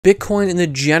Bitcoin in the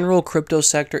general crypto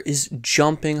sector is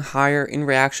jumping higher in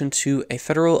reaction to a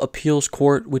federal appeals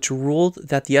court which ruled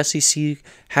that the SEC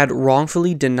had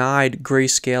wrongfully denied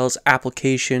Grayscale's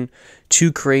application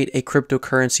to create a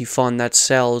cryptocurrency fund that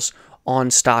sells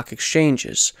on stock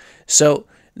exchanges. So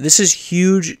this is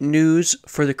huge news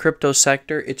for the crypto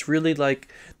sector. It's really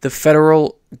like the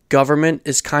federal government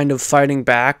is kind of fighting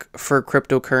back for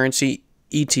cryptocurrency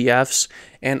ETFs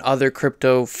and other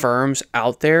crypto firms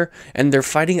out there, and they're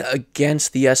fighting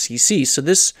against the SEC. So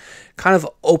this kind of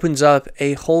opens up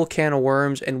a whole can of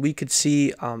worms, and we could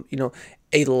see,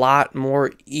 a lot more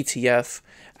ETF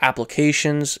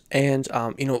applications and,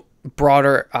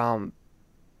 broader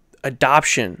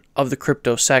adoption of the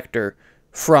crypto sector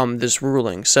from this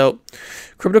ruling. So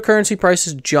cryptocurrency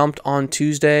prices jumped on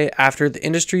Tuesday after the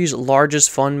industry's largest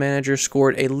fund manager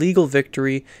scored a legal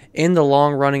victory in the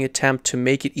long-running attempt to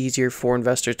make it easier for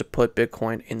investors to put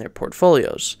Bitcoin in their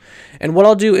portfolios. And what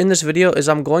I'll do in this video is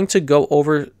I'm going to go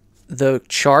over the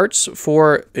charts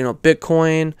for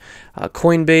Bitcoin,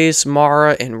 Coinbase,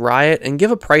 Mara, and Riot, and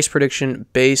give a price prediction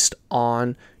based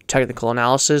on technical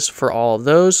analysis for all of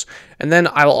those. And then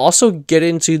I will also get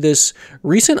into this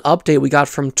recent update we got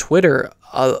from Twitter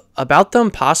about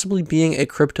them possibly being a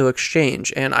crypto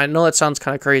exchange. And I know that sounds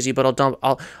kind of crazy, but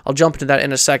I'll jump into that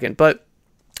in a second. But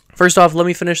first off, let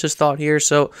me finish this thought here.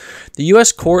 So the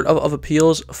U.S. Court of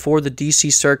Appeals for the D.C.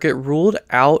 Circuit ruled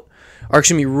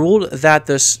that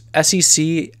the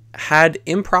SEC had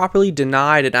improperly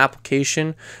denied an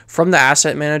application from the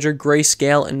asset manager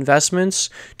Grayscale Investments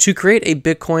to create a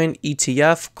Bitcoin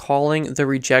ETF, calling the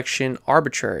rejection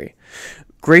arbitrary.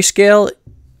 Grayscale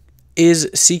is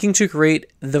seeking to create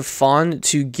the fund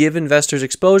to give investors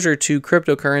exposure to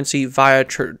cryptocurrency via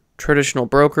traditional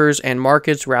brokers and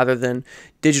markets rather than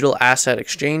digital asset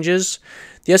exchanges.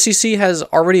 The SEC has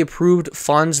already approved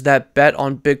funds that bet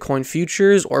on Bitcoin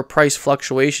futures or price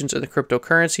fluctuations in the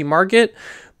cryptocurrency market,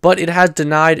 but it has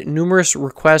denied numerous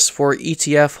requests for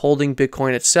ETF holding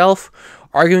Bitcoin itself,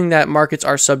 arguing that markets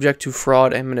are subject to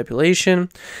fraud and manipulation.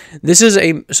 This is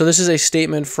a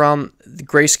statement from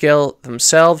Grayscale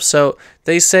themselves. So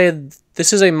they say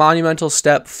this is a monumental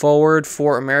step forward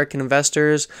for American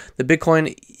investors, the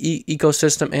Bitcoin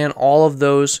ecosystem, and all of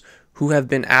those who have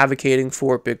been advocating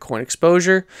for Bitcoin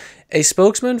exposure. A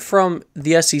spokesman from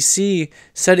the SEC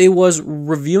said it was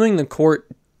reviewing the court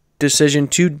decision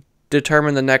to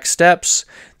determine the next steps.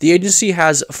 The agency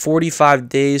has 45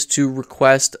 days to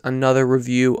request another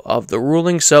review of the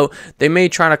ruling, so they may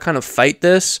try to kind of fight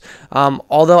this,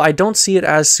 although I don't see it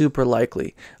as super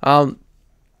likely.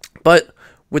 But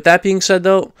with that being said,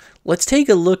 though, let's take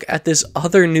a look at this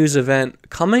other news event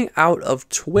coming out of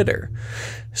Twitter.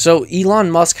 So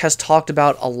Elon Musk has talked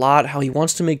about a lot how he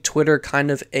wants to make Twitter kind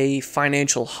of a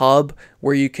financial hub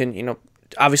where you can,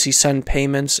 obviously send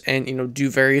payments and do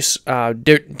various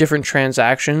different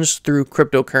transactions through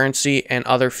cryptocurrency and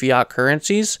other fiat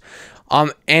currencies.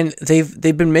 And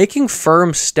they've been making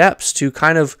firm steps to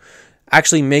kind of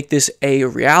actually make this a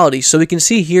reality. So we can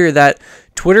see here that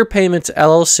Twitter Payments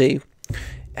LLC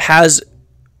has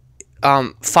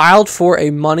filed for a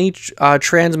money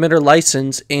transmitter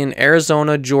license in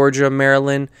Arizona, Georgia,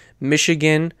 Maryland,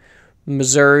 Michigan,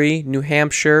 Missouri, New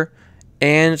Hampshire,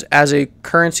 and as a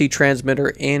currency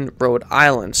transmitter in Rhode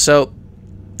Island. So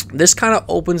this kind of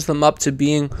opens them up to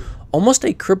being almost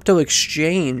a crypto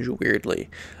exchange,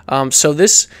 weirdly. So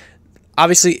this,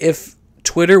 obviously, if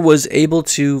Twitter was able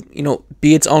to,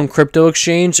 be its own crypto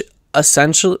exchange,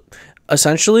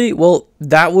 essentially, well,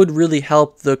 that would really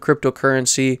help the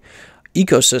cryptocurrency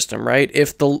ecosystem, right?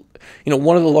 If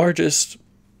one of the largest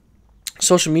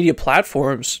social media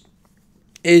platforms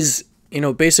is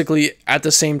basically at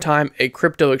the same time a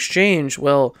crypto exchange,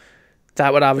 well,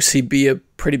 that would obviously be a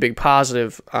pretty big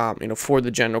positive, for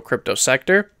the general crypto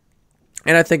sector.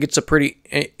 And I think it's a pretty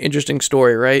interesting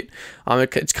story, right?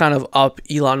 It's kind of up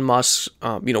Elon Musk's,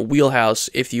 wheelhouse,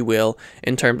 if you will,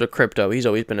 in terms of crypto. He's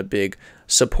always been a big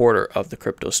supporter of the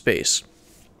crypto space.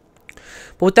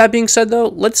 But with that being said, though,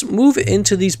 let's move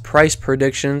into these price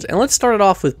predictions, and let's start it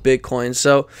off with Bitcoin.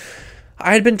 So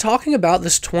I had been talking about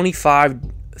this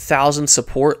 25,000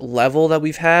 support level that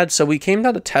we've had. So we came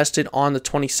down to test it on the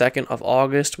 22nd of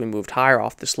August. We moved higher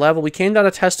off this level. We came down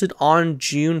to test it on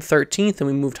June 13th, and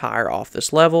we moved higher off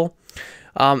this level.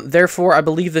 Therefore, I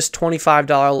believe this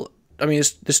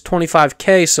this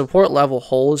 25K support level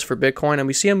holds for Bitcoin, and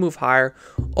we see a move higher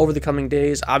over the coming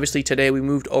days. Obviously, today we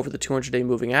moved over the 200-day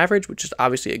moving average, which is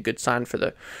obviously a good sign for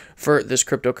this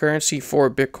cryptocurrency, for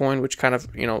Bitcoin, which kind of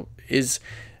is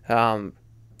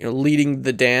leading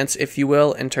the dance, if you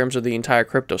will, in terms of the entire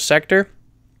crypto sector.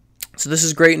 So this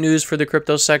is great news for the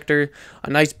crypto sector. A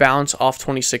nice bounce off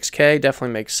 26K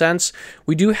definitely makes sense.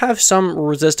 We do have some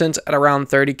resistance at around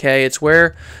 30K. It's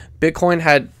where Bitcoin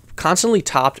had constantly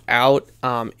topped out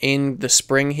in the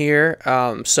spring here.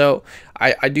 So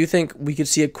I do think we could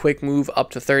see a quick move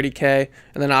up to 30K.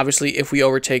 And then obviously if we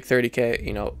overtake 30K,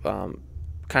 you know,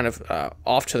 kind of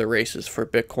off to the races for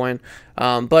Bitcoin.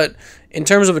 But in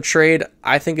terms of a trade,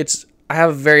 I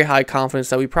have very high confidence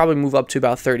that we probably move up to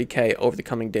about 30K over the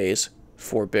coming days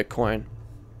for Bitcoin.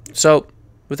 So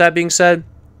with that being said,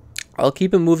 I'll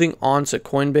keep it moving on to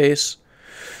Coinbase.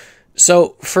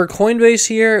 So for Coinbase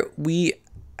here, we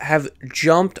have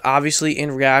jumped obviously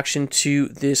in reaction to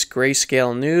this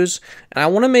grayscale news. And I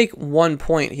want to make one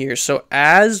point here. So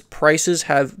as prices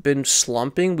have been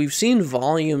slumping, we've seen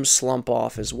volume slump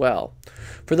off as well.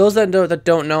 For those that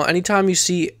don't know, anytime you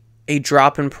see a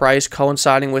drop in price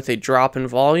coinciding with a drop in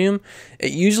volume,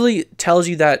 it usually tells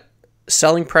you that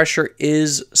selling pressure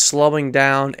is slowing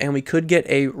down and we could get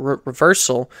a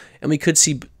reversal and we could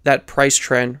see that price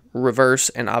trend reverse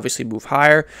and obviously move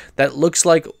higher. That looks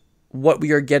like what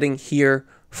we are getting here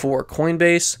for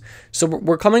Coinbase. So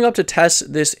we're coming up to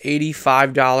test this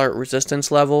 $85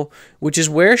 resistance level, which is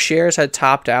where shares had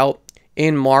topped out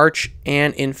in March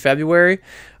and in February.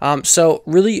 So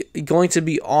really going to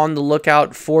be on the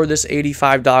lookout for this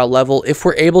 $85 level. If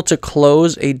we're able to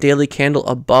close a daily candle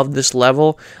above this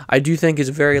level, I do think it's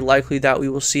very likely that we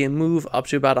will see a move up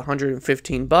to about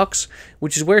 $115,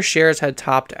 which is where shares had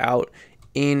topped out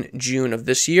in June of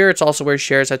this year. It's also where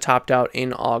shares had topped out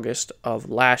in August of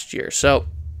last year. So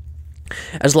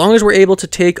as long as we're able to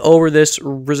take over this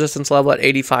resistance level at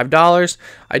 $85,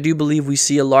 I do believe we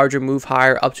see a larger move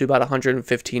higher up to about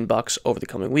 $115 over the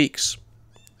coming weeks.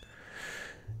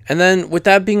 And then with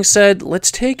that being said, let's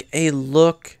take a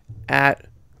look at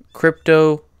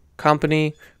crypto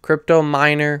company, crypto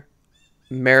miner,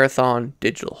 Marathon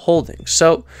Digital Holdings.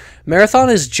 So Marathon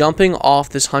is jumping off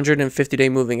this 150-day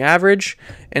moving average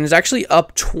and is actually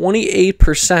up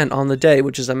 28% on the day,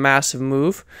 which is a massive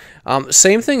move.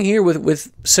 Same thing here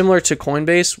with similar to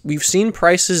Coinbase. We've seen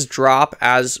prices drop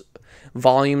as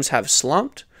volumes have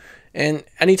slumped. And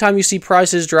anytime you see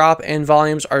prices drop and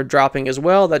volumes are dropping as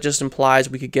well, that just implies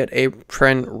we could get a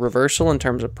trend reversal in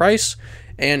terms of price.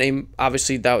 And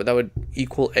obviously that would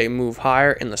equal a move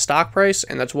higher in the stock price,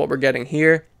 and that's what we're getting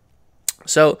here.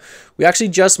 So we actually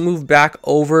just moved back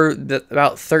over the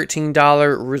about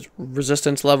 $13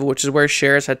 resistance level, which is where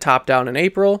shares had topped out in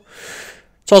April.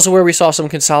 It's also where we saw some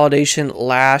consolidation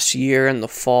last year in the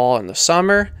fall and the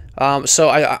summer. So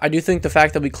I do think the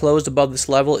fact that we closed above this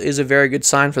level is a very good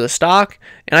sign for the stock,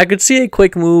 and I could see a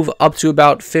quick move up to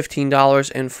about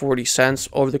 $15.40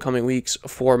 over the coming weeks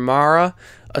for Mara,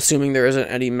 assuming there isn't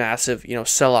any massive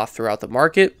sell-off throughout the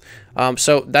market.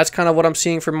 So that's kind of what I'm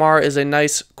seeing for Mara, is a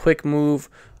nice quick move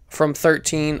from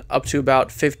 13 up to about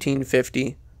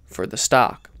 $15.50 for the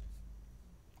stock.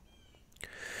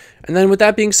 And then with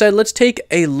that being said, let's take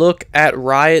a look at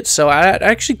RIOT. So I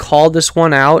actually called this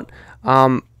one out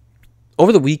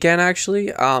over the weekend,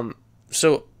 actually.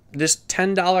 So this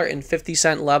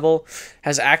 $10.50 level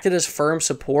has acted as firm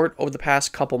support over the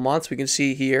past couple months. We can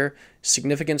see here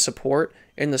significant support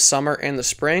in the summer and the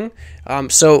spring.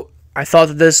 So I thought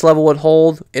that this level would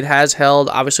hold. It has held.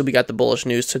 Obviously, we got the bullish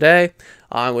news today,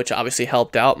 which obviously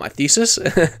helped out my thesis.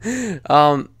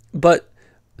 But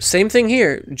same thing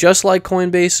here. Just like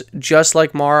Coinbase, just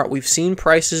like Mara, we've seen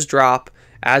prices drop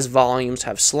as volumes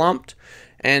have slumped.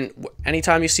 And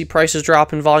anytime you see prices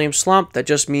drop and volume slump, that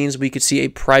just means we could see a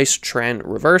price trend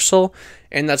reversal.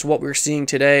 And that's what we're seeing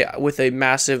today with a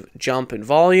massive jump in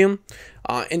volume.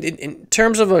 In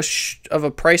terms of a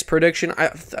price prediction, I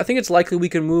think it's likely we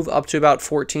can move up to about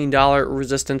 $14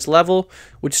 resistance level,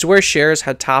 which is where shares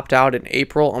had topped out in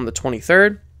April on the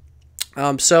 23rd.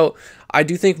 So I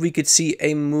do think we could see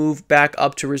a move back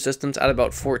up to resistance at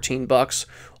about $14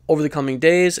 over the coming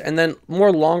days. And then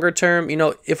more longer term,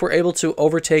 if we're able to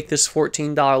overtake this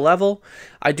 $14 level,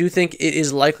 I do think it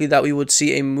is likely that we would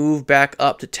see a move back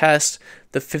up to test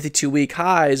the 52-week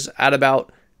highs at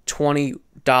about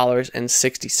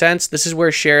 $20.60. This is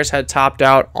where shares had topped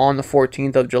out on the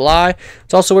 14th of July.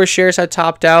 It's also where shares had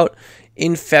topped out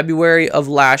in February of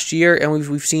last year, and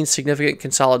we've seen significant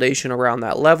consolidation around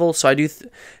that level. So I do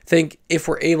think if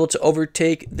we're able to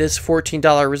overtake this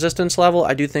 $14 resistance level,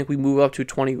 I do think we move up to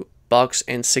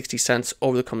 $20.60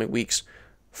 over the coming weeks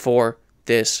for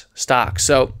this stock.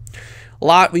 So a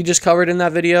lot we just covered in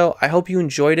that video. I hope you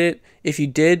enjoyed it. If you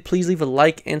did, please leave a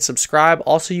like and subscribe.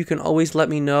 Also, you can always let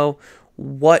me know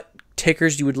what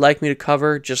tickers you would like me to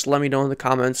cover. Just let me know in the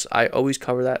comments. I always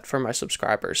cover that for my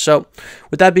subscribers. So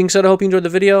with that being said, I hope you enjoyed the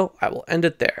video. I will end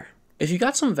it there. If you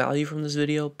got some value from this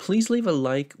video, please leave a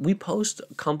like. We post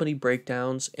company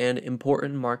breakdowns and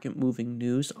important market moving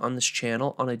news on this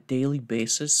channel on a daily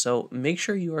basis, so make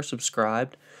sure you are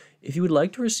subscribed. If you would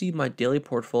like to receive my daily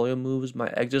portfolio moves, my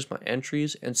exits, my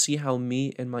entries, and see how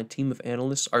me and my team of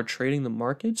analysts are trading the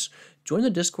markets, join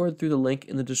the Discord through the link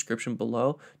in the description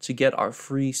below to get our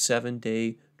free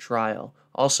 7-day trial.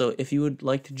 Also, if you would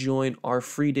like to join our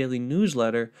free daily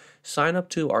newsletter, sign up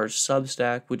to our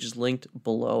Substack, which is linked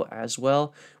below as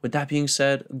well. With that being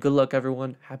said, good luck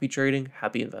everyone. Happy trading,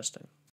 happy investing.